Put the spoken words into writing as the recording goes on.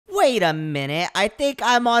Wait a minute. I think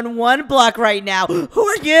I'm on one block right now. Who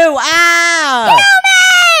are you? Ah!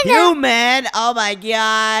 Human! Oh my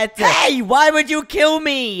god. Hey, why would you kill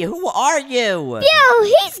me? Who are you?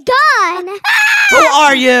 Phew, he's gone. Who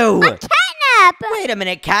are you? I'm Catnap. Wait a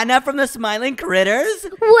minute, Catnap from the Smiling Critters?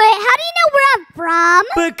 Wait, how do you know where I'm from?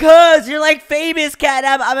 Because you're like famous,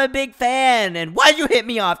 Catnap. I'm a big fan. And why'd you hit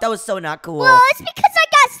me off? That was so not cool. Well, it's because I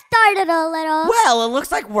got started a little. Well, it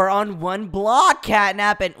looks like we're on one block,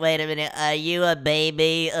 Catnap. And wait a minute, are you a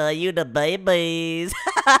baby? Are you the babies?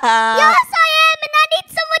 Yes, I am, and I need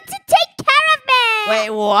someone to take care of me. Wait,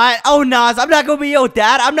 what? Oh, Nas, I'm not gonna be your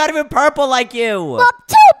dad. I'm not even purple like you. Well,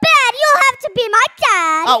 too bad. You'll have to be my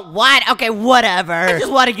dad. Oh, what? Okay, whatever. I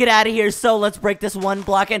just want to get out of here, so let's break this one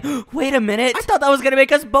block. And wait a minute. I thought that was gonna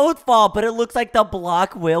make us both fall, but it looks like the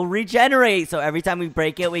block will regenerate. So every time we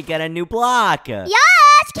break it, we get a new block. Yes,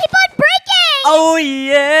 keep on breaking. Oh,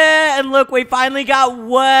 yeah. And look, we finally got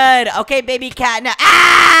wood. Okay, baby Catnap.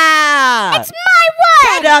 Ah! It's my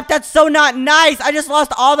wood. Catnap, that's so not nice. I just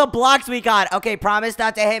lost all the blocks we got. Okay, promise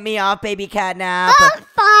not to hit me off, baby Catnap. Oh,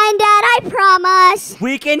 fine, Dad. I promise.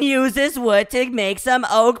 We can use this wood to make some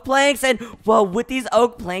oak planks. And, well, with these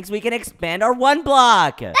oak planks, we can expand our one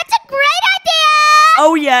block. That's a great idea.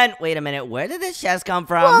 Oh, yeah. And wait a minute. Where did this chest come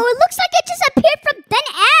from? Whoa, it looks like it just appeared from thin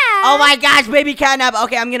air. Oh, my gosh, baby Catnap.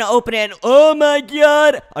 Okay, I'm going to open it. Oh, my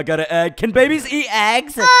God. I got an egg. Can babies eat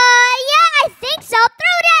eggs? Yeah, I think so. Throw it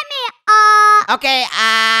at me. Okay,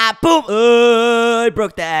 boom. I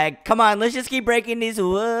broke the egg. Come on, let's just keep breaking these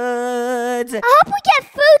woods. I hope we get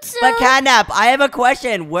food soon. But Catnap, I have a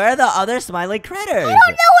question. Where are the other Smiling Critters? I don't know where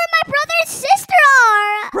my brother and sister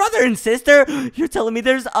are. Brother and sister? You're telling me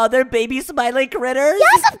there's other baby Smiling Critters?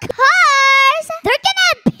 Yes, of course. They're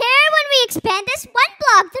gonna appear when we expand this one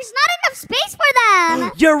block. There's not enough space for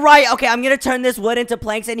them. You're right. Okay, I'm gonna turn this wood into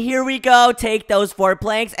planks, and here we go. Take those 4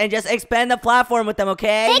 planks and just expand the platform with them,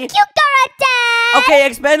 okay? Thank you, Gara Dad. Okay,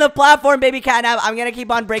 expand the platform, baby Catnap. I'm gonna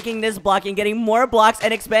keep on breaking this block and getting more blocks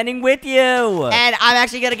and expanding with you. And I'm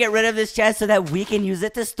actually gonna get rid of this chest so that we can use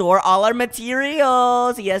it to store all our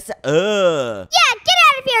materials. Yes. Yeah, get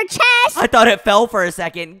out of here, chest. I thought it fell for a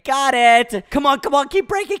second. Got it. Come on, come on. Keep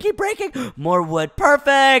breaking, keep breaking. More wood.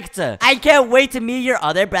 Perfect. I can't wait to meet your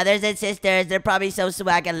other brothers and sisters. They're probably so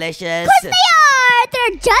swagalicious. 'Cause they are.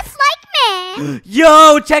 They're just like me.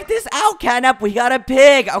 Yo, check this out, Catnap. We got a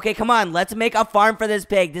pig. Okay, come on. Let's make a farm for this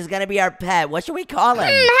pig. This is gonna be our pet. What should we call him? How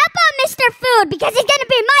about Mr. Food? Because he's gonna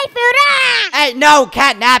be my food. Hey, no,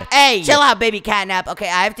 Catnap. Hey, chill out, baby Catnap. Okay,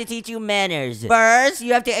 I have to teach you manners. First,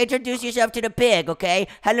 you have to introduce yourself to the pig, okay?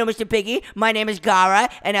 Hello, Mr. Piggy. My name is Gara,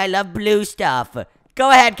 and I love blue stuff.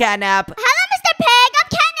 Go ahead, Catnap. Hello, Mr. Pig. I'm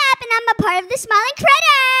Catnap, and I'm a part of the Smiling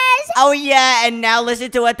Critters. Oh, yeah, and now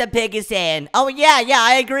listen to what the pig is saying. Oh, yeah,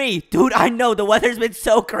 I agree. Dude, I know, the weather's been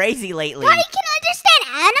so crazy lately. What, you can understand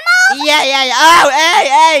animals? Yeah. Oh,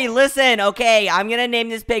 hey, listen. Okay, I'm gonna name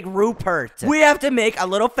this pig Rupert. We have to make a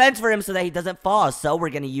little fence for him so that he doesn't fall. So we're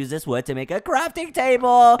gonna use this wood to make a crafting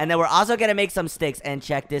table. And then we're also gonna make some sticks. And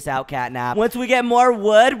check this out, Catnap. Once we get more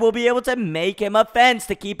wood, we'll be able to make him a fence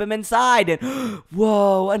to keep him inside. And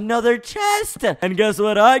whoa, another chest. And guess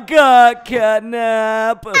what I got,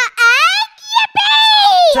 Catnap?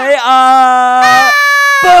 Yippee! Say,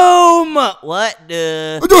 boom! What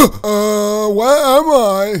the? Where am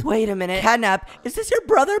I? Wait a minute. Catnap, is this your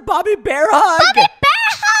brother, Bobby Bear Hug? Bobby Bear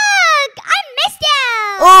Hug! I missed you!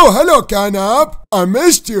 Oh, hello, Catnap. I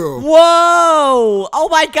missed you. Whoa! Oh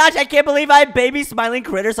my gosh, I can't believe I have baby Smiling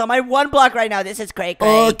Critters on my one block right now. This is great.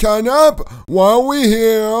 Catnap, why are we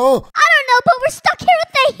here? I don't know, but we're stuck here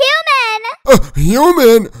with the human.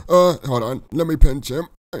 Human? Hold on. Let me pinch him.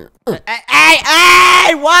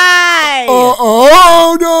 Hey, why?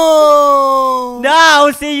 Oh, no!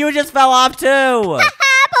 No, see, you just fell off too.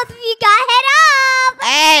 Both of you got head off.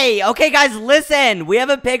 Hey, okay, guys, listen. We have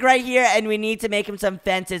a pig right here, and we need to make him some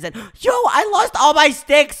fences. And yo, I lost all my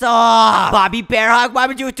sticks. Oh, Bobby Bear Hug, why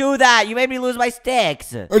would you do that? You made me lose my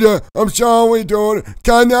sticks. I'm sorry, dude.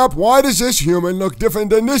 Catnap, why does this human look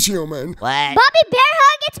different than this human? What? Bobby Bear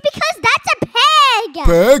Hug, it's because that's a pig.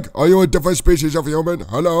 Pig? Are you a different species of human?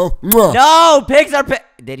 Hello? Mwah. No, pigs are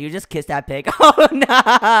Did you just kiss that pig? Oh, no.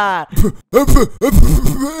 Ew.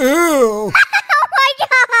 Oh my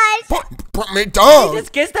gosh. Put me me He down.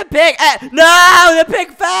 just kissed the pig. No, the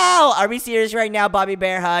pig fell. Are we serious right now, Bobby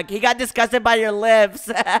Bear Hug? He got disgusted by your lips.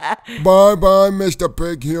 Bye-bye, Mr.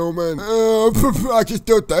 Pig Human. I can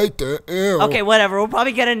still taste it. Ew. Okay, whatever. We'll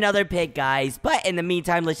probably get another pig, guys. But in the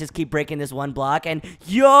meantime, let's just keep breaking this one block. And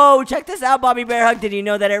yo, check this out, Bobby Bear Hug. Did you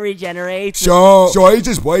know that it regenerates? So he's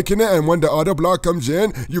just waking it, and when the other block comes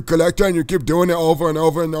in, you collect it and you keep doing it over and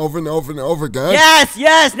over and over and over and over again.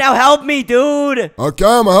 Yes. Now help me, dude. Okay,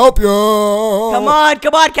 I'm gonna help you. Come on,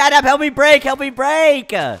 Catnap. Help me break.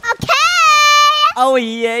 Okay. Oh,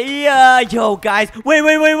 yeah. Yo, guys.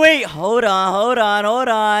 Wait. Hold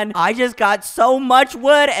on. I just got so much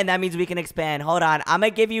wood, and that means we can expand. Hold on. I'm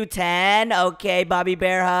gonna give you 10. Okay, Bobby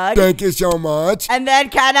Bear Hug. Thank you so much. And then,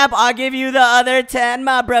 Catnap, I'll give you the other 10,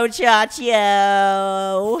 my bro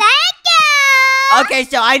Chacho. Thank you. Okay,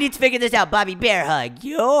 so I need to figure this out. Bobby Bear Hug,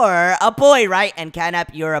 you're a boy, right? And Catnap,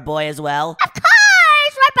 you're a boy as well? Of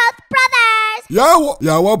course, we're both brothers.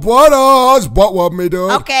 Yeah, we're brothers. What me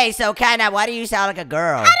do? Okay, so Catnap, why do you sound like a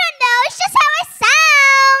girl? I don't know. It's just how I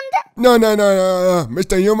sound. No.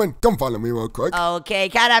 Mr. Human, come follow me real quick. Okay,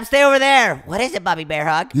 Catnap, stay over there. What is it, Bobby Bear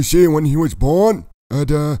Hug? You see, when he was born, when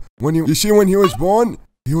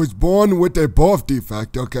he was born with a birth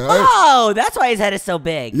defect, okay? Oh, that's why his head is so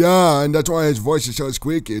big. Yeah, and that's why his voice is so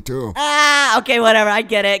squeaky, too. Okay, whatever, I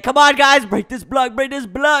get it. Come on, guys, break this block,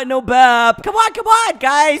 no bap. Come on,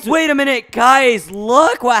 guys. Wait a minute, guys,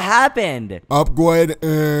 look what happened. Upgrade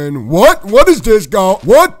in what? What is this, go?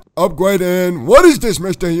 What? Upgrade in what is this,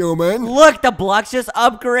 Mr. Human? Look, the blocks just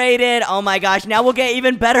upgraded. Oh my gosh, now we'll get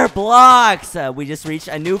even better blocks. We just reached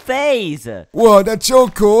a new phase. Whoa, that's so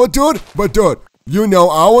cool, dude. But, dude, you know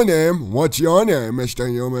our name. What's your name, Mr.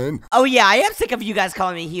 Human? Oh yeah, I am sick of you guys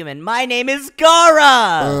calling me human. My name is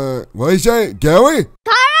Gara. What is it? Gary?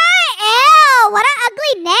 Gara? Ew, what an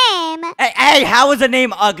ugly name. Hey, how is a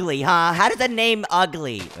name ugly, huh? How does a name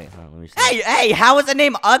ugly? Wait, hold on, let me see. Hey, how is a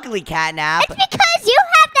name ugly, Catnap? It's because you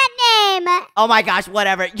have that name. Oh my gosh,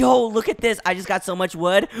 whatever. Yo, look at this. I just got so much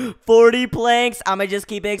wood. 40 planks. I'ma just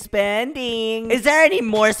keep expanding. Is there any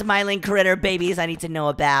more smiling critter babies I need to know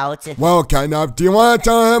about? Well, Catnap, do you want to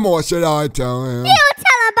tell him or should I tell him? You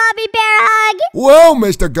tell him, Bobby Bear Hug. Well,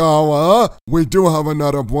 Mr. Gara, we do have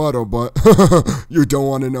another brother, but you don't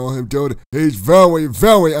want to know him, dude. He's very,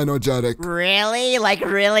 very energetic. Really? Like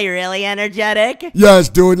really energetic? Yes,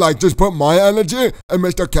 dude, like just put my energy and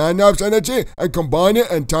Mr. Catnap's energy and combine it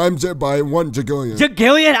and times it by 1 jagillion.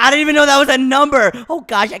 Jagillion? I didn't even know that was a number. Oh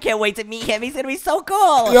gosh, I can't wait to meet him. He's gonna be so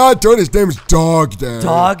cool. Yeah, dude, his name's Dog Day.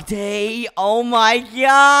 Dog Day? Oh my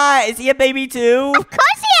god. Is he a baby too? Of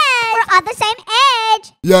course he is. We're all the same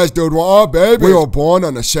age. Yes, dude, we're all babies. We were born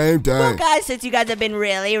on the same day. Well, guys, since you guys have been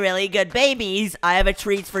really good babies, I have a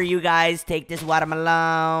treat for you guys. Take this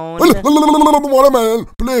watermelon. Watermelon,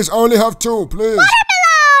 please, I only have 2, please.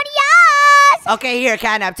 Watermelon, yes. Okay, here,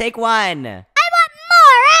 Catnap, take one. I want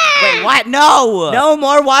more. Wait, what? No! No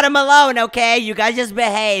more watermelon, okay? You guys just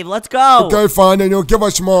behave. Let's go. Okay, fine, then you'll give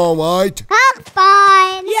us more, right? Oh,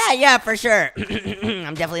 fine. Yeah, for sure.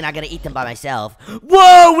 I'm definitely not gonna eat them by myself.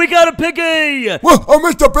 Whoa, we got a piggy! Well, oh,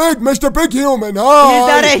 Mr. Big Human, hi! He's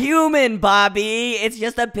not a human, Bobby. It's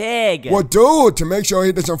just a pig. Well, dude, to make sure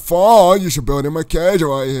he doesn't fall, you should build him a cage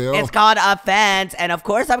right here. It's called a fence, and of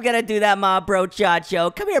course I'm gonna do that, my bro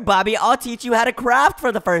Chacho. Come here, Bobby. I'll teach you how to craft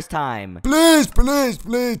for the first time. Please,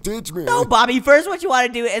 teach me. No, Bobby, first what you want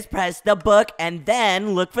to do is press the book, and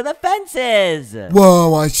then look for the fences.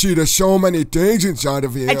 Whoa, I see there's so many things inside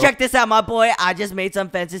of here. And check this out, my boy. I just made some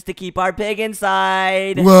fences to keep our pig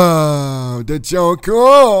inside. Wow, that's so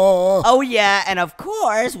cool. Oh, yeah, and of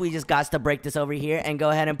course, we just got to break this over here and go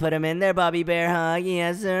ahead and put him in there, Bobby Bear Hug.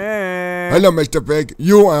 Yes, sir. Hello, Mr. Pig.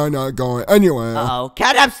 You are not going anywhere. Uh-oh,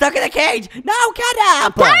 Catnap's stuck in the cage. No,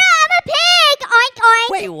 Catnap. Gara, I'm a pig. Oink, oink.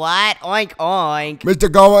 Wait, what? Oink, oink. Mr.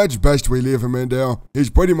 Gara, it's best we leave him in there. He's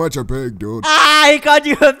pretty much a pig, dude. Ah, he called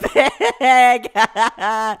you a pig. Hey,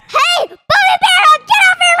 Bobby Bear Hug, get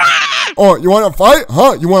off me! Oh, you want to fight?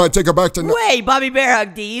 Huh? You want to take her back to... Wait, Bobby Bear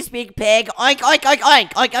Hug, do you speak pig? Oink, oink, oink, oink,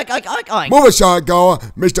 oink, oink, oink, oink, oink. Move aside, Gara.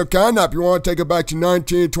 Mr. Catnap, you want to take her back to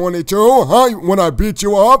 1922? Huh? When I beat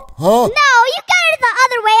you up? Huh? No, you got it the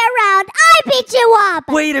other way around. I beat you up.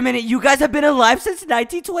 Wait a minute, you guys have been alive since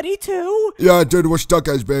 1922? Yeah, dude, we're stuck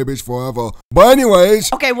as babies forever. But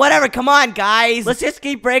anyways... Okay, whatever, come on, guys. Let's just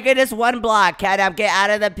keep breaking this one block. Catnap, get out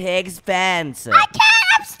of the pig's fence. I can't.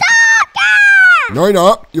 I'm stuck. Ah! No, you're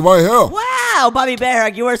not. You're right here. Wow, Wow, Bobby Bear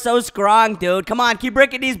Hug, you are so strong, dude. Come on, keep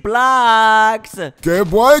breaking these blocks. Keep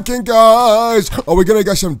working, guys. Are we gonna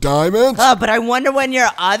get some diamonds? But I wonder when your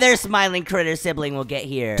other smiling critter sibling will get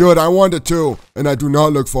here. Dude, I wanted to, and I do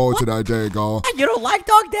not look forward to that day, Gara. You don't like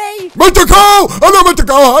Dog Day? Mr. Cow! I love Mr.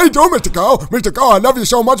 Cow! How you doing, Mr. Cow? Mr. Cow, I love you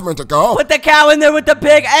so much, Mr. Cow. Put the cow in there with the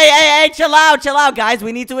pig. Hey, chill out, guys.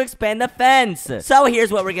 We need to expand the fence. So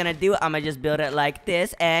here's what we're gonna do. I'm gonna just build it like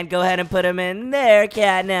this and go ahead and put them in there,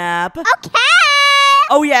 Catnap. Okay.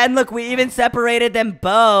 Oh, yeah, and look, we even separated them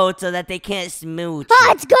both so that they can't smooch. Oh,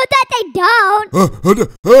 it's good that they don't.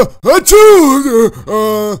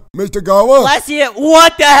 Mr. Gara? Bless you.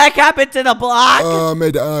 What the heck happened to the block? I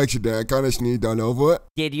made an accident. I kind of sneezed all over it.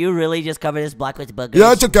 Did you really just cover this block with boogers?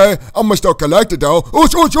 Yeah, it's okay. I'm gonna still collect it, though. Oosh,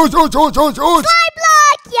 oosh, oosh, oosh, oosh, oosh, oosh. Slime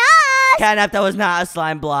block, yes. Catnap, that was not a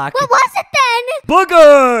slime block. What was it then?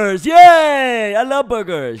 Boogers! Yay! I love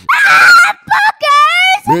boogers. Ah,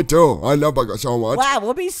 boogers! Me too. I love bugger so much. Wow,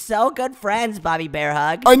 we'll be so good friends, Bobby Bear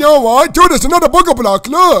Hug. I know, right? Dude, there's another booger block.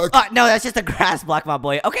 Look. Oh, no, that's just a grass block, my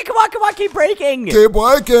boy. Okay, come on, keep breaking. Keep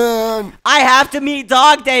working. I have to meet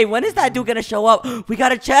Dog Day. When is that dude gonna show up? We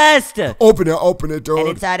got a chest. Open it, dude. And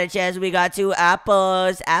inside the chest, we got 2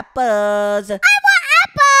 apples. Apples. I want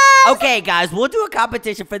apples. Okay, guys, we'll do a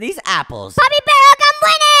competition for these apples. Bobby Bear Hug, I'm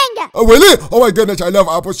winning. Oh, really? Oh, my goodness. I love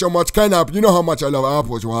apples so much. Catnap, you know how much I love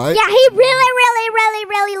apples, right? Yeah, he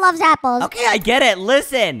really loves apples. Okay, I get it.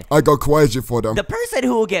 Listen. I go crazy for them. The person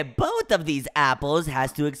who will get both of these apples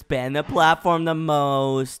has to expand the platform the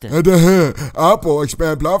most. Apple,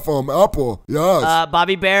 expand platform, apple. Yes.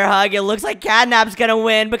 Bobby Bear Hug, it looks like Catnap's gonna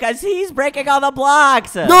win because he's breaking all the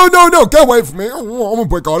blocks. No, get away from me. I'm gonna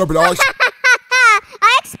break all the blocks.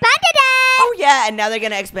 I expanded it. Oh, yeah, and now they're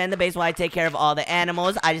gonna expand the base while I take care of all the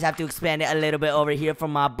animals. I just have to expand it a little bit over here for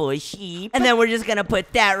my boy sheep. And then we're just gonna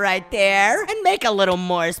put that right there and make a little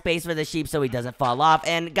more space for the sheep so he doesn't fall off.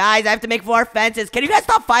 And guys, I have to make 4 fences. Can you guys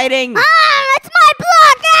stop fighting? That's my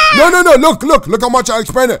block. No, look how much I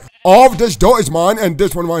expanded. All of this door is mine, and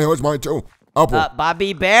this one right here is mine too. Apple.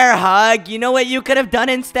 Bobby Bear Hug, you know what you could have done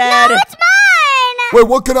instead? No, it's mine. Wait,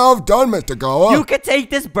 what could I have done, Mr. Gara? You could take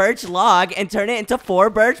this birch log and turn it into 4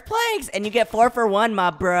 birch planks, and you get 4 for 1, my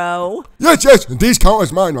bro. Yes, these count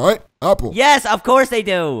as mine, right? Apple. Yes, of course they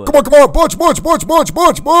do. Come on, bunch. Come on. No,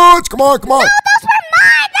 those were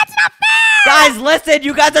mine. That's not fair. Guys, listen,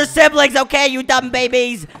 you guys are siblings, okay, you dumb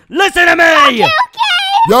babies? Listen to me! Okay.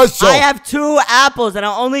 Yes, sir. I have 2 apples, and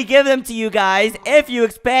I'll only give them to you guys if you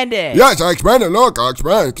expand it. Yes, I expanded. Look, I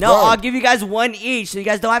expanded. No, I'll give you guys 1 each, so you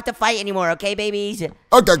guys don't have to fight anymore, okay, babies?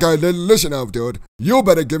 Okay, listen up, dude. You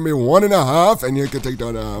better give me 1.5, and you can take the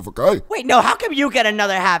other half, okay? Wait, no, how come you get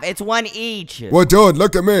another half? It's 1 each. Well, dude,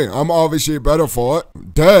 look at me. I'm obviously better for it.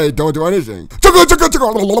 They don't do anything. Chicken.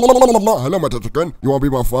 Hello, my chicken. You want to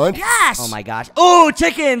be my friend? Yes. Oh, my gosh. Oh,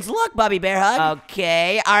 chickens. Look, Bobby Bear Hug.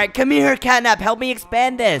 Okay. All right, come here, Catnap. Help me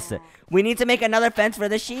expand this. We need to make another fence for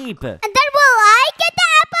the sheep. And then will I get the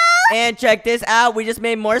apple? And check this out. We just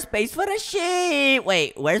made more space for the sheep.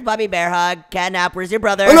 Wait, where's Bobby Bear Hug? Catnap, where's your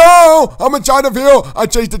brother? Hello! I'm inside of here. I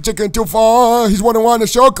chased the chicken too far. He's running around the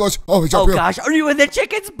circles. Oh, he's up here. Oh, gosh. Are you in the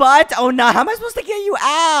chicken's butt? Oh, no. How am I supposed to get you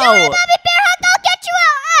out? Bobby Bear Hug, I'll get you out.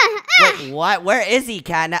 Wait, what? Where is he,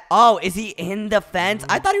 Catnap? Oh, is he in the fence?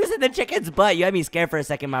 I thought he was in the chicken's butt. You had me scared for a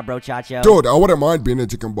second, my bro Chacho. Dude, I wouldn't mind being a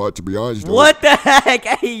chicken butt, to be honest. Dude. What the heck?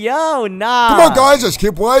 Hey, yo, nah. Come on, guys. Let's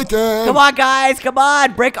keep working. Come on, guys. Come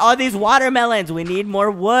on. Break all these watermelons. We need more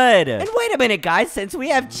wood. And wait a minute, guys. Since we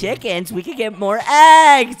have chickens, we can get more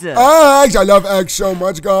eggs. Eggs. I love eggs so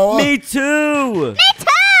much, Gara. Me too. Me too.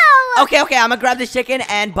 Okay, I'm gonna grab this chicken,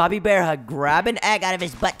 and Bobby Bear Hug, grab an egg out of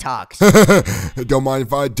his buttocks. Don't mind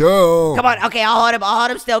if I do. Come on, okay, I'll hold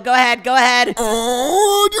him still. Go ahead.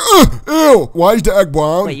 Ew, why is the egg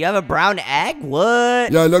brown? Wait, you have a brown egg?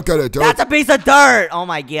 What? Yeah, look at it, dude. That's a piece of dirt. Oh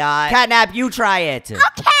my god. Catnap, you try it. Okay,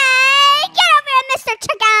 get over here, Mr.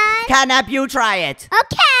 Chicken. Catnap, you try it.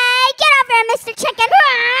 Okay, get over here, Mr. Chicken.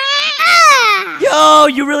 Yo,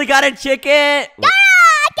 you really got a chicken? I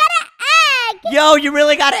got an egg. Yo, you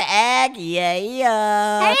really got an egg?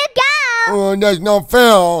 Yeah. There you go. Oh, that's not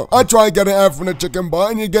fair. I tried to get an egg from the chicken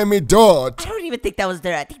butt, and you gave me dirt. I don't even think that was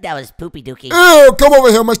there. I think that was Poopy Dookie. Ew, come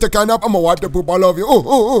over here, Mr. Catnap. I'm gonna wipe the poop all over you.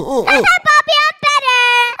 Bobby, I'm better.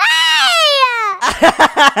 Hey!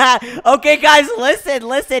 Okay, guys,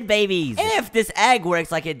 listen, babies. If this egg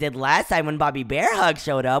works like it did last time when Bobby Bear Hug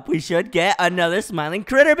showed up, we should get another smiling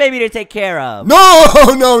critter baby to take care of.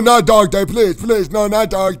 No, not Dog Day. Please. No, not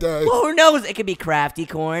Dog Day. Well, who knows? It could be Crafty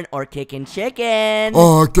Corn or Kickin' Chicken.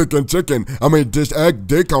 Oh, kicking chicken. I mean, this egg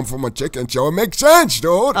did come from a chicken, so it makes sense,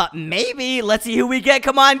 dude. Maybe. Let's see who we get.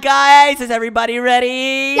 Come on, guys. Is everybody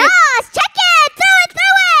ready? Yes, chicken.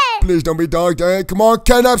 Please don't be Dog Day. Come on,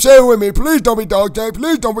 Kidnap, say it with me. Please don't be Dog Day.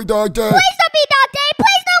 Please don't be Dog Day. Please don't be Dog Day.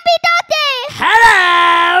 Please don't be Dog Day.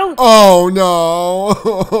 Hello! Oh no.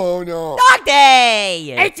 Oh no. Dog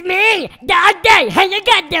Day! It's me, Dog Day. How you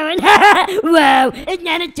guys doing? Whoa, it's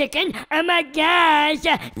not a chicken. Oh my gosh.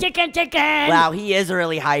 Chicken. Wow, he is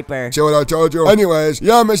really hyper. See what I told you? Anyways,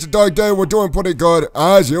 yeah, Mr. Dog Day, we're doing pretty good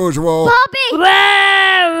as usual. Bobby.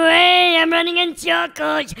 Whoa, wait, I'm running in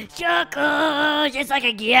circles. It's like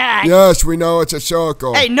a gas. Yes, we know it's a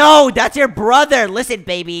circle. Hey, no, that's your brother. Listen,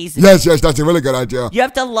 babies. Yes, that's a really good idea. You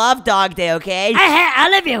have to love Dog Day, okay? I hate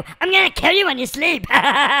all of you. I'm gonna kill you when you sleep.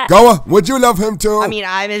 Goa, would you love him too? I mean,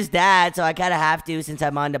 I'm his dad, so I kind of have to since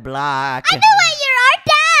I'm on the block. I know what you're our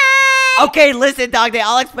dad. Okay, listen, Dog Day,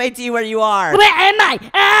 I'll explain to you where you are. Where am I?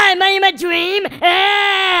 Am I in my dream?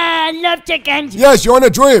 I love chickens. Yes, you're in a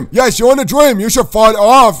dream. Yes, you're in a dream. You should fall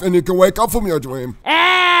off and you can wake up from your dream.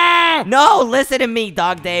 No, listen to me,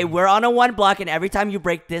 Dog Day. We're on a 1 block, and every time you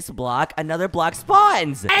break this block, another block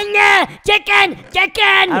spawns. Chicken.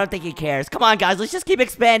 I don't think he cares. Come on, guys, let's just keep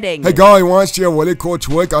expanding. Hey, guy, you want to see a really cool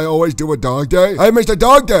trick I always do with Dog Day? Hey, Mr.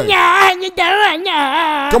 Dog Day. Yeah, how you doing?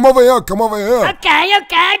 Come over here. Come over here. Okay,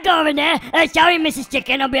 go over there. Sorry, Mrs.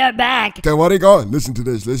 Chicken, I'll be right back. Okay, where are you going? Listen to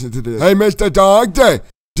this. Hey, Mr. Dog Day.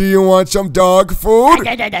 Do you want some dog food?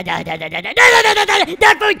 Dog food.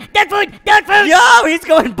 Yo, he's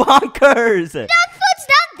going bonkers. Dog food's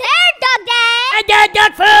down there, Dog Day.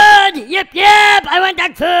 Dog food. Yep, I want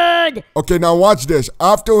dog food. Okay, now watch this.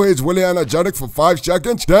 After he's really energetic for 5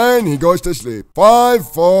 seconds, then he goes to sleep.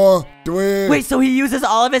 5, 4, 3. Wait, so he uses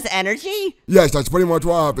all of his energy? Yes, that's pretty much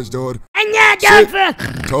what happens, dude. Dog food.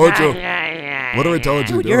 Told you. What do we told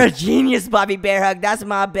you, Dude, dude? you're a genius, Bobby Bear Hug. That's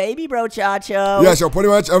my baby, bro, Chacho. Yeah, so pretty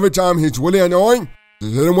much every time he's really annoying,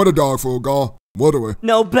 just hit him with a dog food, go. What do we?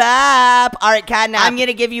 No bap. All right, Catnap, I'm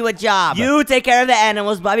gonna give you a job. You take care of the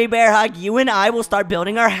animals, Bobby Bear Hug. You and I will start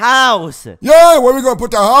building our house. Yeah, where we gonna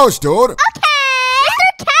put the house, dude? Okay.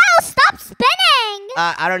 Mr. Cow, stop spinning.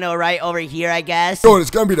 I don't know, right over here, I guess. Dude, it's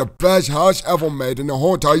gonna be the best house ever made in the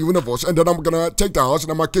whole entire universe. And then I'm gonna take the house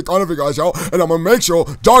and I'm gonna kick all of you guys out. And I'm gonna make sure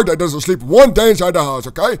Dog Day doesn't sleep 1 day inside the house,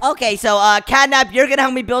 okay? Okay, so Catnap, you're gonna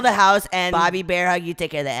help me build a house, and Bobby Bear Hug, you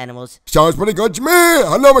take care of the animals. Sounds pretty good to me.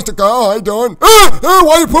 Hello, Mr. Cow. How you doing? Why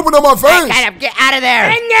are you pooping on my face? Catnap, get out of there.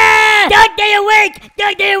 Dog Day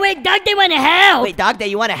awake. Dog Day wanna help. Wait, Dog Day,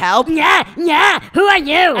 you wanna help? Yeah. Who are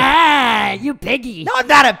you? You piggy. No, I'm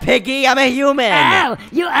not a piggy. I'm a human. Oh,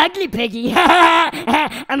 you ugly piggy.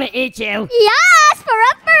 I'm gonna eat you. Yes, for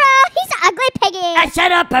real. He's an ugly piggy.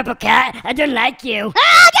 Shut up, Purple Cat. I don't like you.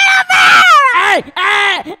 Get over!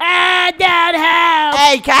 Dad, help.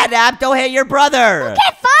 Hey, Catnap, don't hit your brother.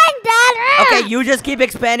 Okay, fine, Dad. Okay, you just keep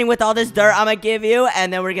expanding with all this dirt I'm gonna give you,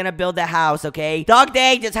 and then we're gonna build the house, okay? Dog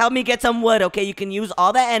Day, just help me get some wood, okay? You can use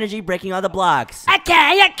all that energy breaking all the blocks. Okay,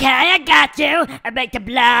 I got you. I break the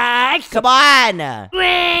blocks. Come on!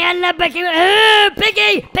 Wait, I love breaking. Ooh,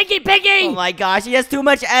 piggy. Oh my gosh, he has too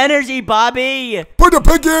much energy, Bobby! Put the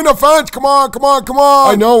piggy in the fence. Come on.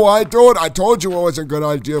 I know, I dude. I told you it was a good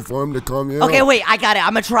idea for him to come here. Okay, wait, I got it.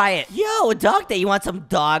 I'm gonna try it. Yo, Dog Day, you want some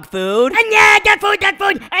dog food? Yeah, dog food.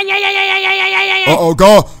 Yeah. Uh-oh,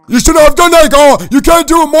 go. You shouldn't have done that, go. You can't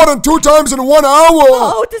do it more than 2 times in 1 hour.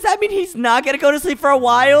 Oh, does that mean he's not gonna go to sleep for a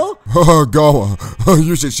while? Go.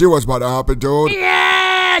 You should see what's about to happen, dude.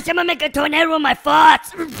 Yes, I'm gonna make a tornado with my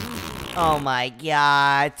farts. Oh my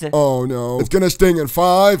god. Oh, no. It's gonna sting in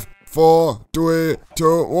 5, 4, 3,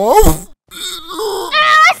 2, 1.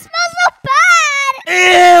 It smells so bad.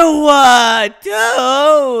 Ew,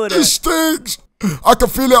 dude! It stinks. I can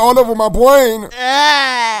feel it all over my brain.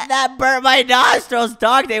 That burnt my nostrils,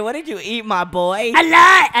 Dog Day. What did you eat, my boy? A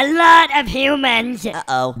lot of humans.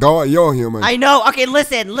 Uh-oh. Go, you're human. I know. Okay,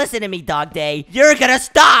 listen to me, Dog Day. You're gonna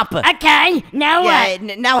stop. Okay, now what?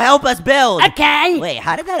 Now help us build. Okay. Wait,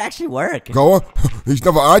 how did that actually work? Go. He's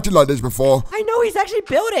never acted like this before. I know he's actually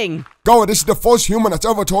building. Go, this is the first human that's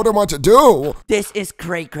ever told him what to do. This is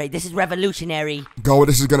great. This is revolutionary. Go,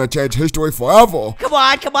 this is gonna change history forever. Come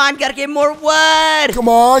on. Gotta get more wood. Come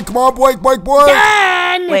on, break.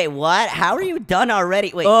 Done. Wait, what? How are you done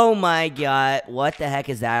already? Wait. Oh my god. What the heck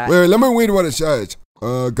is that? Wait, let me read what it says.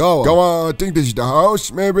 Go, I think this is the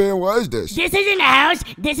house. Maybe, what is this? This isn't a house.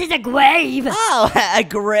 This is a grave. Oh, a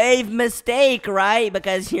grave mistake, right?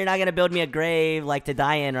 Because you're not gonna build me a grave like to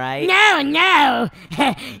die in, right? No.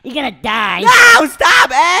 You're gonna die. No,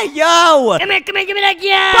 stop! Hey, yo! Come here, give me that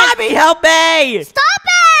gun. Bobby, help me! Stop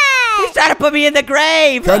it. He's trying to put me in the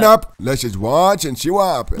grave! Stand up. Let's just watch and see what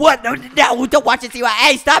happens. What? No, don't watch and see what.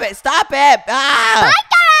 Hey, stop it! Ah! Bye,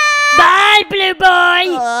 Gara. Bye, Blue Boy.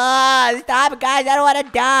 Stop stop, guys. I don't want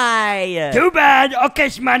to die. Too bad. Okay,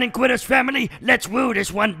 Smiling Quitters family, let's woo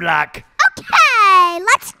this one block. Okay,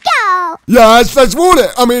 let's go. Yes, let's woo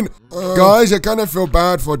it. I mean, guys, I kind of feel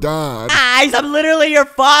bad for Dad. Guys, I'm literally your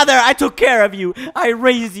father. I took care of you. I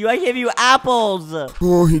raised you. I gave you apples.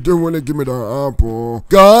 Oh, he didn't want to give me the apple.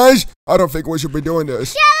 Guys, I don't think we should be doing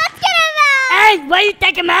this. Yeah, let's get him out. Hey, why you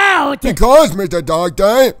take him out? Because, Mr. Dog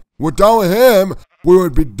Day, without him, we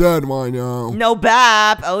would be dead right now. No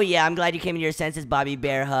bap. Oh, yeah. I'm glad you came to your senses, Bobby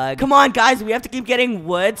Bear Hug. Come on, guys. We have to keep getting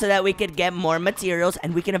wood so that we can get more materials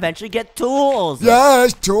and we can eventually get tools.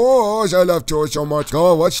 Yes, tools. I love tools so much.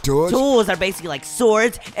 Oh, what's tools? Tools are basically like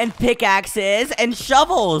swords and pickaxes and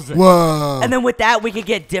shovels. Wow. And then with that, we could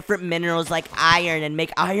get different minerals like iron and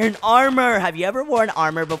make iron armor. Have you ever worn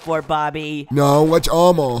armor before, Bobby? No, what's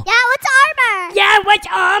armor? Yeah, what's armor? Yeah, what's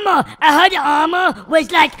armor? I heard armor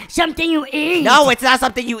was like something you eat. No, it's not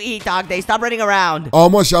something you eat, Dog Day. Stop running around.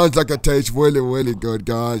 Armor sounds like it tastes really, really good,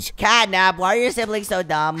 guys. Catnap, why are your siblings so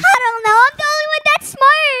dumb? I don't know. I'm the only one that's smart.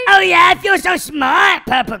 Oh yeah, I feel so smart,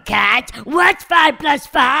 Purple Cat. What's 5 plus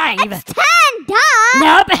 5? It's 10, duh.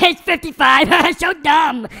 Nope, it's 55. So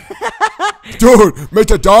dumb. Dude,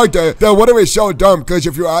 Mr. Dog Day, then what are we so dumb? Because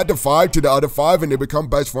if you add the 5 to the other 5 and they become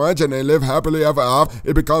best friends and they live happily ever after,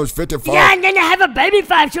 it becomes 55. Yeah, and then I have a baby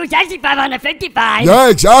 5, so it's actually 555. Yeah,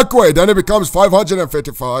 exactly. Then it becomes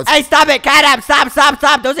 555. Hey, stop it, Catnap.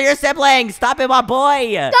 Stop. Those are your siblings. Stop it, my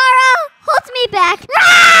boy. Gara holds me back.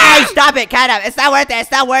 Hey, stop it, Catnap. It's not worth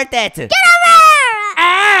it. Get over here.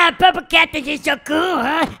 Ah, Purple Cat thinks he's so cool,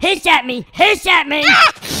 huh? Hiss at me.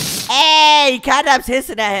 Hey, Catnap's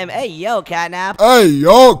hissing at him. Hey, yo, Catnap. Hey,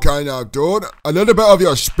 yo, kind of, dude. A little bit of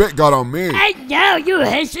your spit got on me. Hey, yo, you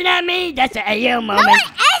hissing at me? That's an AO moment. No,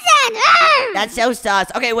 it isn't. That's so sus.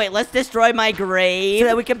 Okay, wait, let's destroy my grave so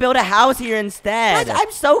that we can build a house here instead. Guys,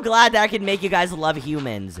 I'm so glad that I can make you guys love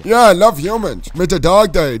humans. Yeah, I love humans. Mr.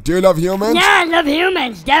 Dog Day, do you love humans? Yeah, I love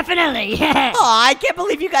humans, definitely. Oh, I can't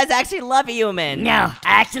believe you guys actually love humans. No,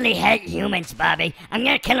 I actually hate humans, Bobby. I'm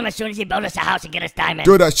gonna kill him as soon as he builds us a house and get us diamonds.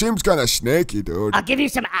 Dude, that seems kind of snaky, dude. I'll give you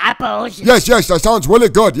some apples. Yes, that sounds really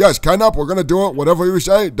good. Yes, Ken-Up, we're gonna do it. Whatever you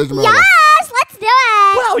say, doesn't matter. Yes, let's do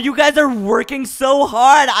it. Wow, you guys are working so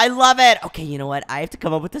hard. I love it. Okay, you know what? I have to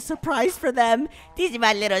come up with a surprise for them. These are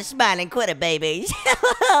my little smiling quitter babies.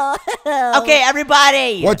 Okay,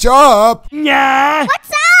 everybody. What's up? Yeah.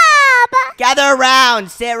 What's up? Gather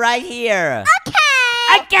around. Sit right here.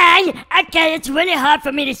 Okay, it's really hard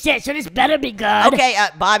for me to sit, so this better be good. Okay,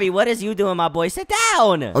 Bobby, what is you doing, my boy? Sit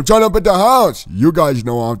down. I'm trying to build the house. You guys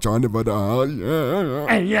know I'm trying to build the house.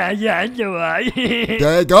 Yeah, do I?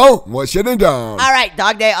 There you go. We're sitting down. All right,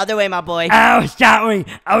 Dog Day, other way, my boy. Oh, sorry.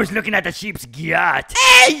 I was looking at the sheep's gut.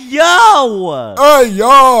 Hey, yo! Hey,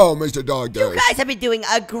 yo, Mr. Dog Day. You guys have been doing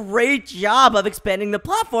a great job of expanding the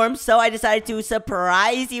platform, so I decided to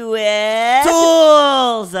surprise you with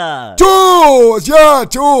tools. Tools! Yeah,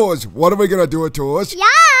 tools. What are we gonna do with tools?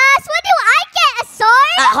 Yes, what do I get? A sword?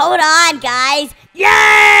 Hold on, guys.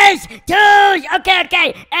 Yes! Tools!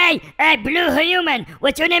 Okay. Hey, blue human.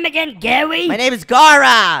 What's your name again? Gary? My name is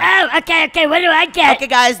Gara. Oh, okay. What do I get? Okay,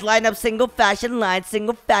 guys, line up single fashion lines,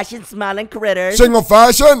 single fashion smiling critters. Single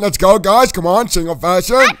fashion. Let's go, guys. Come on, single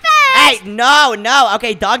fashion. Hey, no.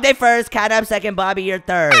 Okay, Dog Day first, Cat-Up second, Bobby, you're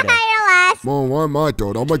third. You're last. Well, why am I,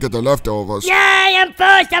 dude? I'm gonna get the leftovers. Yay, I'm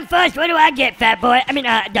first. What do I get, fat boy? I mean,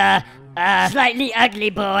 slightly ugly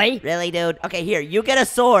boy. Really, dude? Okay, here, you get a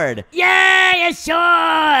sword. Yay, a sword!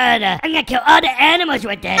 I'm gonna kill all the animals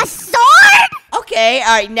with A this. sword? Okay,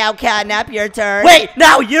 all right, now Catnap, your turn. Wait,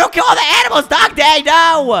 no, you don't kill all the animals, Dog Day,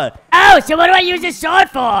 no! Oh, so what do I use this sword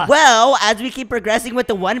for? Well, as we keep progressing with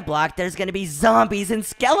the one block, there's gonna be zombies and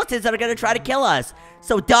skeletons that are gonna try to kill us.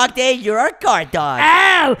 So, Dog Day, you're our guard dog.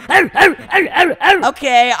 Ow!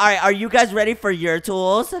 Okay, all right, are you guys ready for your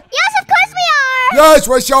tools? Yes, of course we are. Yes,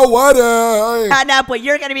 we're so ready. Catnap, what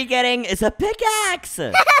you're gonna be getting is a pickaxe.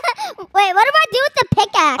 Wait, what do I do with the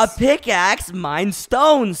pickaxe? A pickaxe mines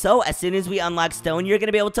stone. So as soon as we unlock stone, you're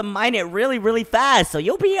gonna be able to mine it really, really fast. So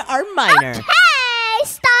you'll be our miner. Hey,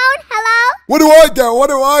 stone, hello? What do I get? What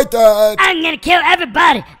do I get? I'm gonna kill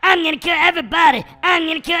everybody.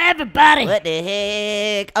 What the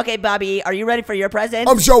heck? Okay, Bobby, are you ready for your present?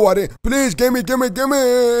 I'm so ready. Please, gimme.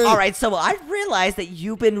 All right, so I realized that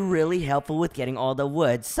you've been really helpful with getting all the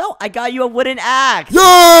wood. So I got you a wooden axe. Yay!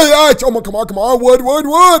 Axe. Oh, come on. Wood.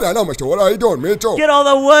 Hello, Mr. Wood. How you doing? Me too. Get all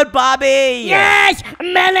the wood, Bobby. Yes!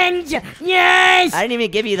 Melons! Yes! I didn't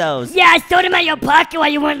even give you those. Yeah, I stole them out your pocket while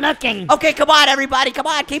you weren't looking. Okay, come on, everybody. Come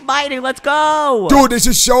on, keep mining. Let's go. Dude, this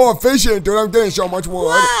is so efficient, dude. I'm getting so much wood.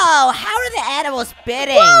 Whoa, how are the animals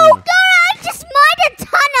spitting? Whoa, Gara, I just mined a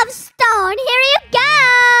ton of stone. Here you go.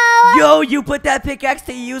 Yo, Oh, you put that pickaxe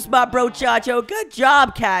to use, my bro Chacho. Good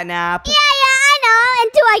job, Catnap. Yeah, I know.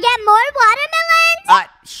 And do I get more watermelons?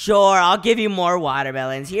 Sure, I'll give you more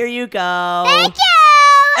watermelons. Here you go. Thank you.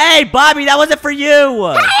 Hey, Bobby, that wasn't for you.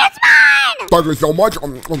 Hey, it's mine. Thank you so much.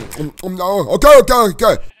 Okay.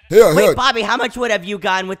 Here. Wait, Bobby, how much wood have you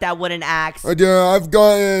gotten with that wooden axe? Yeah, I've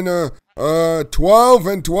gotten 12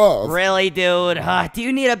 and 12. Really, dude? Do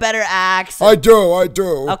you need a better axe? I do.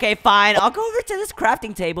 Okay, fine. I'll go over to this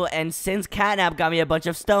crafting table, and since Catnap got me a bunch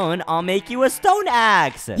of stone, I'll make you a stone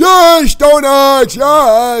axe. Yay, stone axe,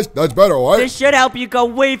 yes. That's better, right? This should help you go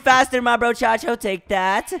way faster, my bro Chacho. Take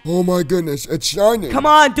that. Oh my goodness, it's shining. Come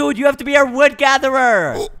on, dude. You have to be our wood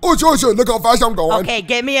gatherer. Oh, sure. Look how fast I'm going. Okay,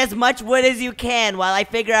 get me as much wood as you can while I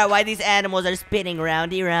figure out why these animals are spinning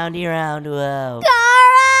roundy, roundy, round. Whoa. Gara!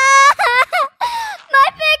 My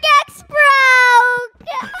pickaxe broke!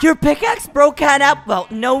 Your pickaxe broke, Catnap? Well,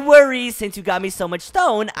 no worries. Since you got me so much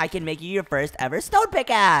stone, I can make you your first ever stone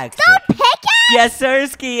pickaxe. Stone pickaxe? Yes, sir,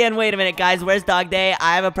 Ski. And wait a minute, guys. Where's Dog Day?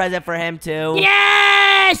 I have a present for him, too.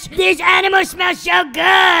 Yes! These animals smell so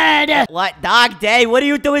good! What? Dog Day? What are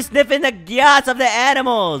you doing sniffing the guts of the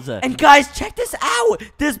animals? And guys, check this out.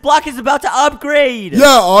 This block is about to upgrade.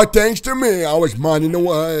 Yeah, thanks to me. I was mining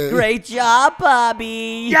away. Great job,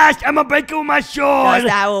 Bobby. Yes, I'm gonna break you with my That's sword!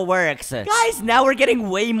 how it works. Guys, now we're getting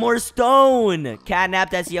way more stone.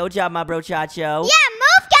 Catnap, that's your job, my bro Chacho. Yeah,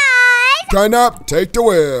 move, guys! Catnap, take the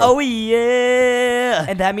wheel. Oh, yeah.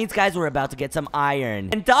 And that means, guys, we're about to get some iron.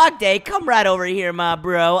 And Dog Day, come right over here, my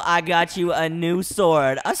bro. I got you a new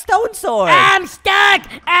sword. A stone sword. I'm stuck!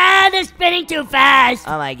 They're spinning too fast!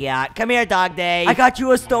 Oh, my God. Come here, Dog Day. I got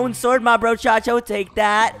you a stone sword, my bro Chacho. Take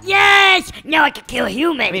that. Yes! Now I can kill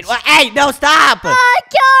humans! I mean, hey, no, stop. Gara!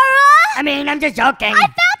 I'm just joking. I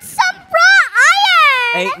found some raw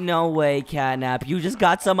iron! Ain't no way, Catnap. You just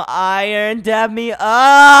got some iron. Dab me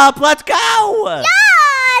up. Let's go. Yes!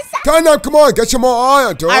 Catnap, come on, get some more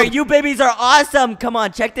iron, dude. All right, you babies are awesome. Come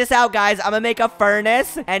on, check this out, guys. I'm gonna make a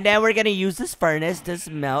furnace, and then we're gonna use this furnace to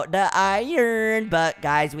smelt the iron. But,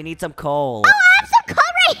 guys, we need some coal. Oh, I have some coal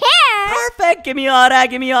right here! Perfect. Give me all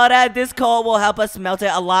that. This coal will help us smelt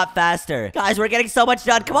it a lot faster. Guys, we're getting so much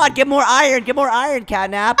done. Come on, get more iron. Get more iron,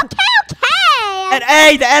 Catnap. Okay. And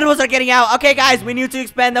hey, the animals are getting out. Okay, guys, we need to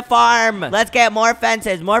expand the farm. Let's get more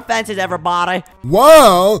fences. More fences, everybody.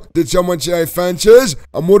 Wow, did someone say fences?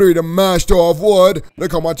 I'm literally the master of wood.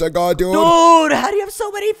 Look how much I got, dude. Dude, how do you have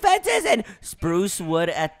so many fences? And spruce wood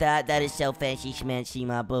at that. That is so fancy schmancy,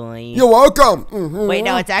 my boy. You're welcome. Wait,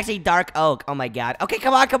 no, it's actually dark oak. Oh, my God. Okay,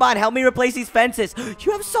 come on. Help me replace these fences.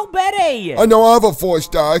 You have so many. I know I have a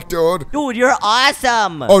 4-stack, dude. Dude, you're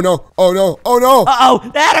awesome. Oh, no. Uh-oh,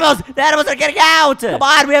 the animals are getting out. Come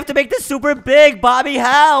on, we have to make this super big. Bobby,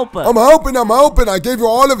 help. I'm helping. I gave you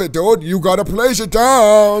all of it, dude. You gotta place it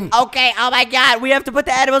down. Okay, oh, my God. We have to put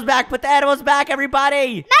the animals back. Put the animals back,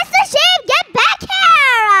 everybody. Master Chief, get back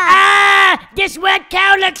here! This wet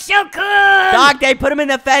cow looks so cool! Dog Day, put them in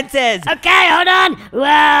the fences. Okay, hold on.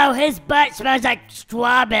 Wow, his butt smells like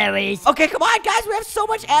strawberries. Okay, come on, guys. We have so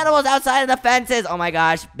much animals outside of the fences. Oh, my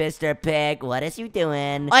gosh. Mr. Pig, what is you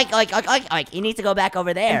doing? Oink. You need to go back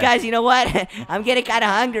over there. And guys, you know what? I'm getting kind of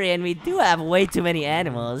hungry, and we do have way too many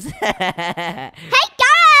animals. Hey, Gara,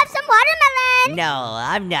 have some watermelon! No,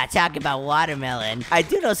 I'm not talking about watermelon. I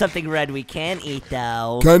do know something red we can eat,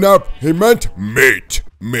 though. Catnap, he meant meat.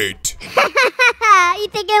 You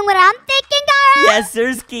thinking what I'm thinking, Gara? Yes,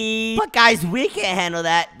 Sirski. But, guys, we can't handle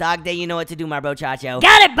that. Dog Day, you know what to do, my bro Chacho.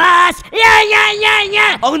 Got it, boss!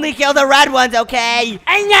 Yeah! Only kill the red ones, okay?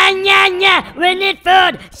 Yeah! We need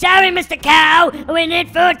food! Sorry, Mr. Cow! We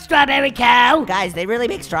need food, strawberry cow! Guys, they really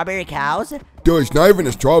make strawberry cows? Dude, it's not even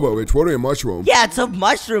a strawberry. It's really a mushroom. Yeah, it's a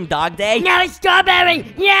mushroom, Dog Day. Now it's strawberry!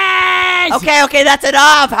 Yes! Okay, that's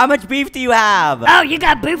enough. How much beef do you have? Oh, you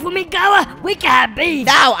got beef with me, Gara? We can have beef!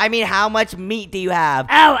 No, I mean, how much meat do you have?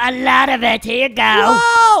 Oh, a lot of it. Here you go.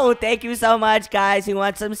 Whoa! Thank you so much, guys. Who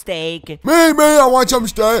wants some steak? Me, I want some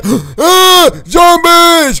steak.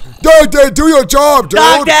 Zombies! Dog Day, do your job, dude.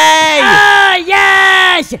 Dog Day! Oh,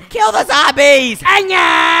 yes! Kill the zombies!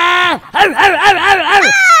 Anya! Get out of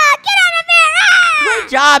here!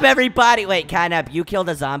 Good job, everybody. Wait, Catnap, you killed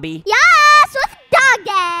a zombie? Yes, with Dog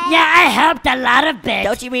Day! Yeah, I helped a lot of bits.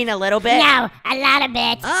 Don't you mean a little bit? No, a lot of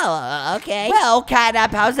it. Oh, okay. Well,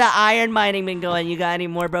 Catnap, how's that iron mining been going? You got any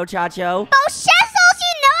more, bro Chacho? Oh, shizzles,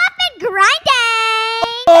 you know I've been grinding!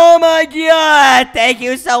 Oh, my God. Thank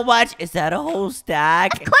you so much. Is that a whole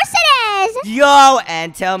stack? Of course it is! Yo,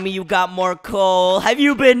 and tell me you got more coal. Have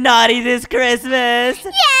you been naughty this Christmas? Yes,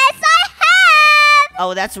 I have!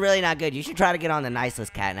 Oh, that's really not good. You should try to get on the nice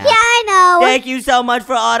list, Catnap. Yeah, I know. Thank you so much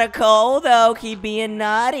for all the coal, though. Keep being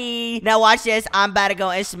naughty. Now watch this. I'm about to go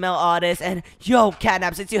and smell all this. And yo,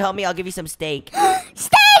 Catnap, since you helped me, I'll give you some steak.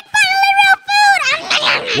 Steak! Finally real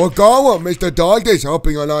food! Well, Gara, Mr. Dog Day's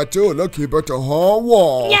helping a lot too. Look, he built a whole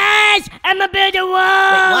wall. Yes, I'm a build a wall.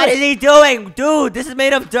 Wait, what is he doing? Dude, this is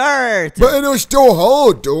made of dirt. But it was still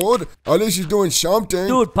whole, dude. At least he's doing something.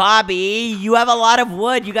 Dude, Bobby, you have a lot of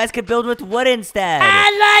wood. You guys could build with wood instead.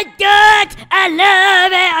 I like dirt. I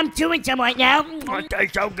love it. I'm chewing some right now. It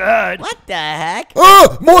tastes so good. What the heck?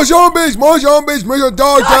 Ah, more zombies, Mr.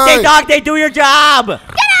 Dog Day. Dog Day, do your job.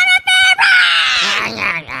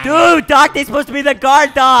 Dude, Dog Day's supposed to be the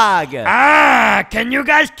guard dog. Can you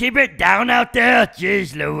guys keep it down out there?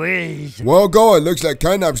 Jeez Louise. Well, Gara, looks like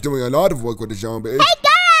Catnap's doing a lot of work with the zombies. Hey,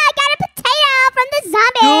 Gara, I got a potato from the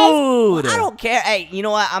zombies. Dude, I don't care. Hey, you know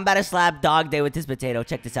what? I'm about to slap Dog Day with this potato.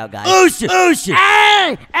 Check this out, guys. Oosh.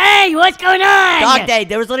 Hey, what's going on? Dog Day,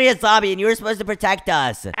 there was literally a zombie and you were supposed to protect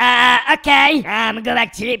us. Okay. I'm gonna go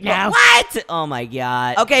back to sleep now. What? Oh my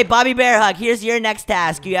god. Okay, Bobby Bear Hug, here's your next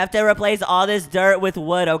task. You have to replace all this dirt with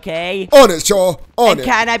wood, okay? On it, Shaw. On it.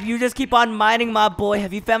 Catnap, you just keep on mining, my boy.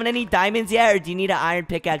 Have you found any diamonds yet, or do you need an iron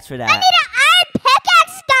pickaxe for that? I need an iron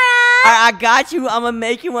pickaxe, Gara. Alright, I got you. I'm gonna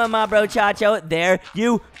make you one, my bro, Chacho. There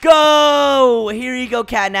you go. Here you go,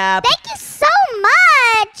 Catnap. Thank you so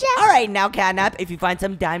much. Alright, now, Catnap, if you find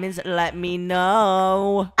some diamonds, let me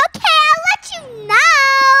know. Okay, I'll let you know.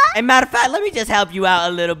 And matter of fact, let me just help you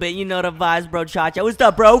out a little bit. You know the vibes, bro, Chacho. It's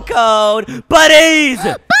the bro code. Buddies!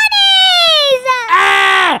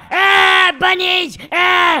 Bunnies!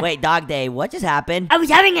 Wait, Dog Day, what just happened? I was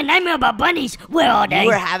having a nightmare about bunnies. Where are they? You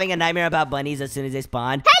were having a nightmare about bunnies as soon as they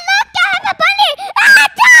spawned? Hey, look, I have a bunny.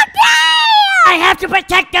 Dog Day. I have to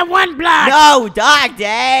protect the one block. No, Dog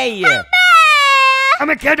Day! I'm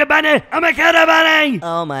gonna kill the bunny.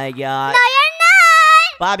 Oh my god. No, you're not.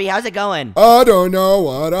 Bobby, how's it going? I don't know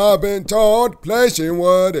what I've been told. Placing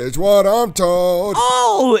wood is what I'm told.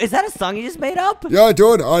 Oh, is that a song you just made up? Yeah,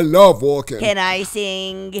 dude, I love walking. Can I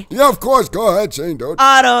sing? Yeah, of course. Go ahead, sing, dude.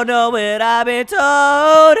 I don't know what I've been told.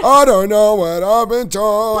 I don't know what I've been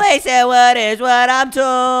told. Placing wood is what I'm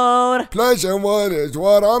told. Placing wood is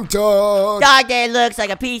what I'm told. Dog Day looks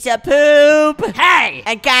like a piece of poop. Hey!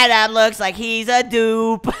 And Catnap looks like he's a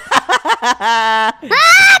dupe.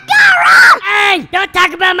 Hey! Don't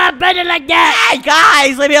talk about my brother like that. Hey,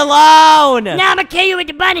 guys, leave me alone. Now I'm gonna kill you with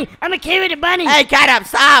the bunny. Hey, Catnap,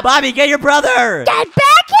 stop. Bobby, get your brother. Get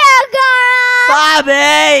back here, Gara.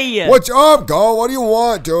 Bobby. What's up, Gar? What do you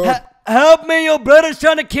want, dude? Help me, your brother's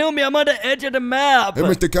trying to kill me. I'm on the edge of the map. Hey,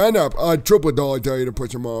 Mr. Catnap, I'd triple dog tell you to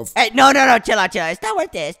push him off. Hey, no, chill out. It's not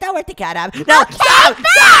worth it. It's not worth it, Catnap. No, stop!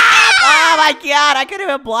 Oh my god, I couldn't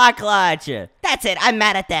even block clutch. That's it, I'm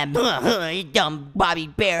mad at them. You dumb Bobby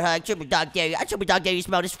Bear Hug, Triple Dog Dare. I Triple Dog Dare you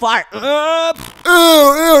smell this fart. Ew,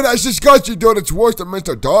 that's disgusting, dude. It's worse than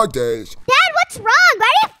Mr. Dog Days. Dad, what's wrong? Why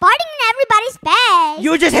are you farting in everybody's bed?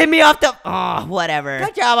 You just hit me off the... Oh, whatever.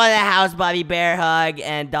 Good job on the house, Bobby Bear Hug.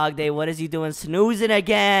 And Dog Day, what is he doing? Snoozing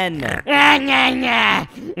again. That's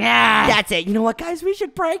it. You know what, guys? We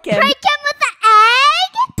should prank him. Break him with the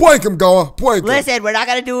egg? Break him, Gar. Break him. Listen, we're not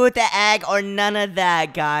gonna do it with the egg or none of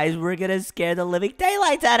that, guys. We're gonna scare the living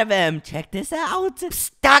daylights out of him. Check this out. Psst,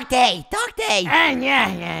 Dog Day.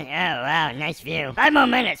 Yeah. Oh, wow, nice view. 5 more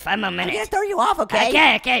minutes. I'm gonna throw you off,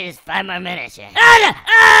 okay? Okay, just 5 more minutes. Yeah.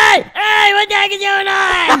 Hey, what the heck is going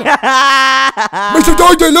on? Mr.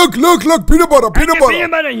 Dog Day, look. Peanut butter. Peanut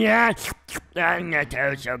butter, yeah. That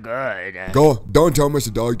tastes so good. Go, don't tell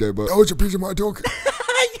Mr. Dog Day, but that was a piece of my dog.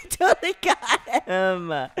 You totally got him.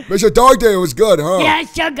 Mr. Dog Day, it was good, huh? Yeah,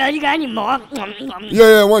 it's so good. You got any more?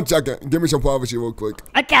 Yeah, 1 second. Give me some privacy real quick.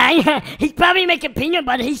 Okay, he's probably making peanut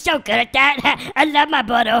butter. He's so good at that. I love my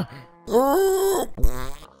butter. Oh,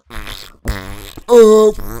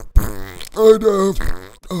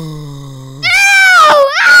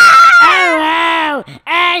 wow.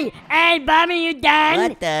 Hey, Bobby, you done?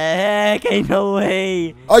 What the heck? Ain't no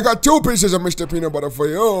way. I got 2 pieces of Mr. Peanut Butter for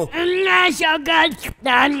you. So good.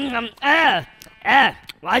 Why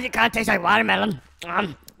does it kind of taste like watermelon?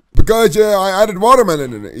 Because, I added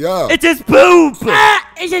watermelon in it, yeah. It's his poop.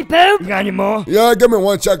 Is it poop? You got any more? Yeah, give me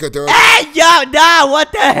 1 second, dude. Hey, yo, nah,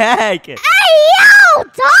 what the heck? Hey, yo,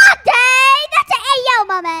 Dog Day. That's an hey, yo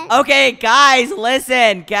moment. Okay, guys,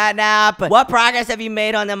 listen, Catnap. What progress have you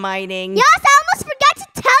made on the mining? Yes, I almost forgot to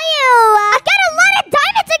tell you. I got a lot of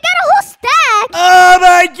diamonds. I got a whole stack. Oh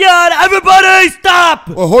my god, everybody stop!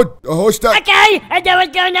 A whole stack. Okay, is that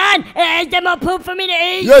what's going on? Is there more poop for me to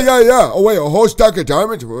eat? Yeah. Oh, wait, a whole stack of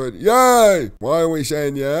diamonds wood. Yay. Why are we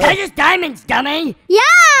saying yeah? They're just diamonds, dummy. Yeah.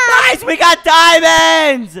 Guys, we got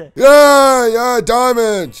diamonds! Yeah,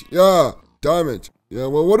 diamonds. Yeah, diamonds. Yeah,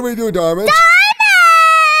 well, what do we do, diamonds?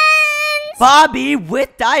 Bobby,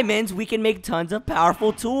 with diamonds, we can make tons of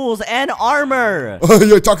powerful tools and armor.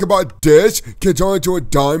 You're talking about this? Can turn into a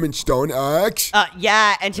diamond stone axe?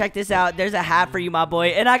 Yeah, and check this out. There's a hat for you, my boy,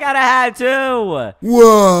 and I got a hat too.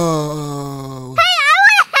 Whoa.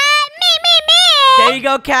 There you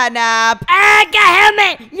go, Catnap. I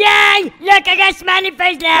got helmet. Yay! Look, I got smiley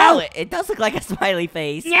face now. Oh, it does look like a smiley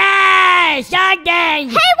face. Yay! Shark Day.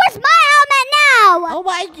 Hey, where's my helmet now? Oh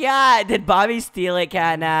my god, did Bobby steal it,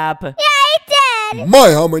 Catnap? Yeah, he did. My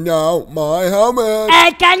helmet now. My helmet.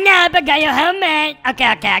 I can't, I got your helmet. Okay,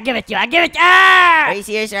 I'll give it to you. Are you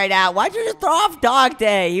serious right now? Why'd you just throw off Dog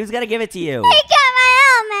Day? He was gonna give it to you. He got my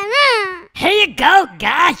helmet. Here you go.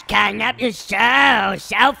 Gosh, Catnap, you're so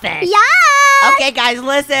selfish. Yeah. Okay, guys,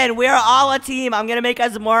 listen. We're all a team. I'm gonna make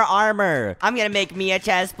us more armor. I'm gonna make me a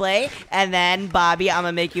chest plate, and then Bobby, I'm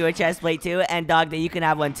gonna make you a chest plate too, and Dog Day, you can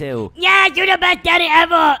have one too. Yeah, you're the best daddy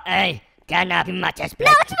ever. Hey, Catnap, you my chest plate.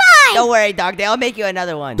 No, it's mine. Don't worry, Dog Day. I'll make you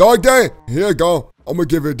another one. Dog Day, here you go. I'm gonna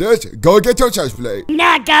give you this. Go get your chest plate.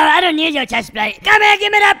 Nah, Gara, I don't need your chest plate. Come here,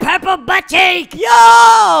 give me that purple butt cheek.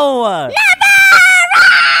 Yo!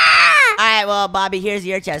 Alright, well, Bobby, here's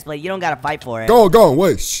your chest plate. You don't gotta fight for it. Go,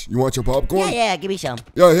 wait. Shh. You want your popcorn? Yeah, give me some.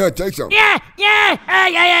 Yeah, here, take some. Yeah, chill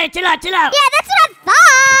out. Yeah, that's what I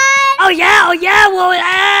thought. Oh yeah,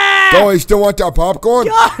 well, Oh, you still want that popcorn?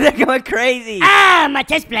 Yo, they're going crazy. my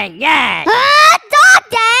chest plate, yeah. Dog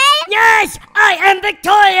Day. Yes, I am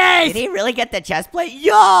victorious. Did he really get the chest plate?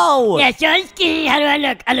 Yo! Yeah, so skinny. How do I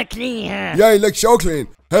look? I look clean, huh? Yeah, you look so clean.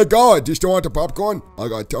 Hey, God, do you still want the popcorn? I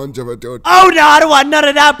got tons of it, dude. Oh, no, I don't want none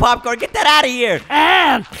of that popcorn. Get that out of here.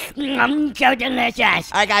 So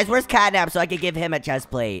delicious. Alright, guys, where's Catnap so I can give him a chest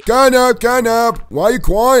plate? Catnap, why are you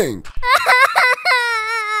crying?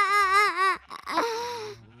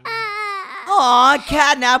 Aw,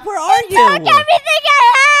 Catnap, where are you? Took everything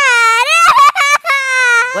I had.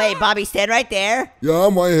 Wait, Bobby, stand right there. Yeah,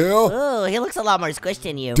 I'm right here. Oh, he looks a lot more squished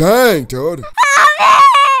than you. Dang, dude.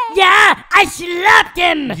 Yeah, I slapped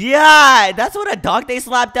him. Yeah, that's what a Dog Day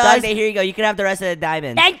slap does. Does- Dog Day, here you go. You can have the rest of the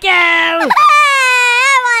diamonds. Thank you. I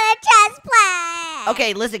want a chest plate.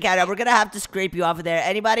 Okay, listen, Catnap, we're gonna have to scrape you off of there.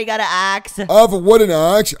 Anybody got an axe? I have a wooden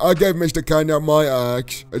axe. I gave Mr. Catnap my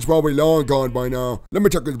axe. It's probably long gone by now. Let me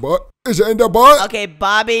check his butt. Is it in the butt? Okay,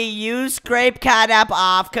 Bobby, you scrape Catnap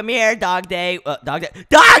off. Come here, Dog Day. Dog Day.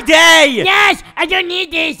 Dog Day! Yes, I don't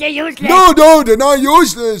need these. They're useless. No, they're not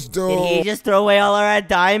useless, dude. Did he just throw away all our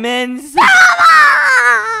diamonds?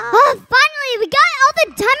 Oh, finally, we got all the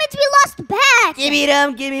diamonds we lost back. Give me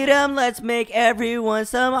them. Let's make everyone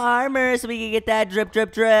some armor so we can get that drip,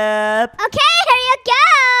 drip, drip. Okay, here you go.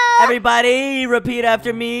 Everybody, repeat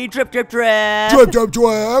after me. Drip, drip, drip. Drip, drip,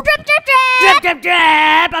 drip. Drip, drip, drip. Drip, drip, drip.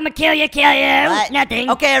 I'ma kill you. What? Nothing.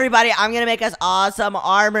 Okay, everybody, I'm gonna make us awesome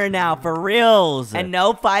armor now, for reals. And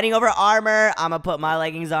no fighting over armor. I'm gonna put my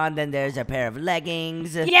leggings on, then there's a pair of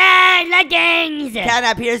leggings. Yeah, leggings.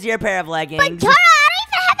 Catnap, here's your pair of leggings. But Gara, I don't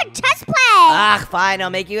even have a chest plate. Ah, fine, I'll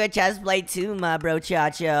make you a chest plate too, my bro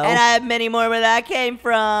Chacho. And I have many more where that came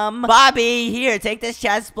from. Bobby, here, take this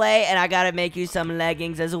chest plate, and I gotta make you some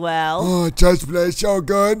leggings as well. Oh, chest plate so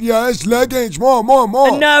good. Yes, leggings. More.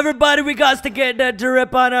 And now, everybody, we got to get the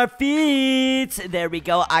drip on our feet. There we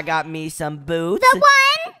go. I got me some boots. The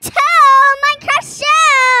 1, 2, Minecraft shoes.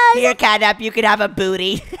 Here, Catnap, you can have a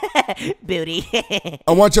booty. Booty.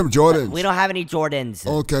 I want some Jordans. We don't have any Jordans.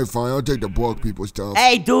 Okay, fine. I'll take the broke people stuff.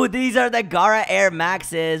 Hey, dude, these are the Gara Air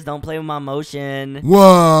Maxes. Don't play with my motion.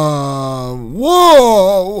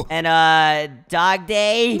 Whoa. And, Dog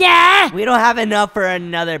Day? Yeah. We don't have enough for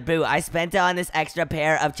another boot. I spent it on this extra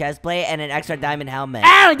pair of chest plate and an extra diamond helmet.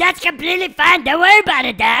 Oh, that's completely fine. Don't worry about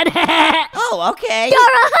it, Dad. Oh, okay.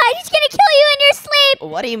 Gara, he's gonna kill you in your sleep.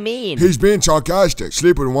 What do you mean? He's being sarcastic.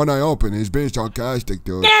 Sleep with one eye open. He's being sarcastic,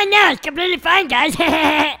 dude. No, it's completely fine, guys.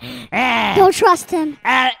 Don't trust him.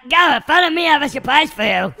 Gara, follow me. I have a surprise for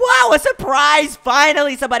you. Wow, a surprise!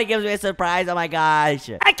 Finally, somebody gives me a surprise. Oh my gosh.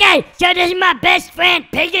 Okay, so this is my best friend,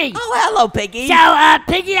 Piggy. Oh, hello, Piggy. So,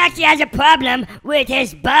 Piggy actually has a problem with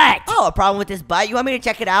his butt. Oh, a problem with his butt? You want me to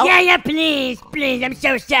check it out? Yeah, please, I'm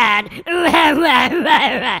so sad.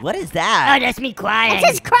 What is Oh, that? that's me crying. It's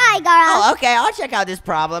his cry, Gara. Oh, okay, I'll check out this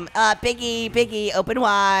problem. Piggy, open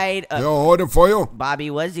wide. Yeah, I'll hold it for you. Bobby,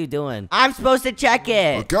 what is you doing? I'm supposed to check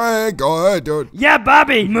it. Okay, go ahead, dude. Yeah,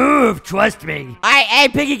 Bobby, move. Trust me. Alright, hey,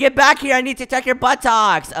 Piggy, get back here. I need to check your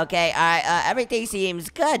buttocks. Okay, alright, everything seems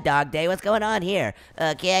good, Dog Day. What's going on here?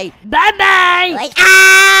 Okay. Bye-bye. Like,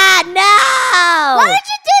 no! Why would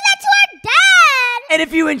you do that to our dad? And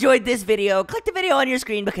if you enjoyed this video, click the video on your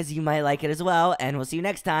screen because you might like it as well. And we'll see you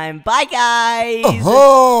next time. Bye, guys.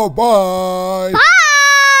 Oh, bye. Bye.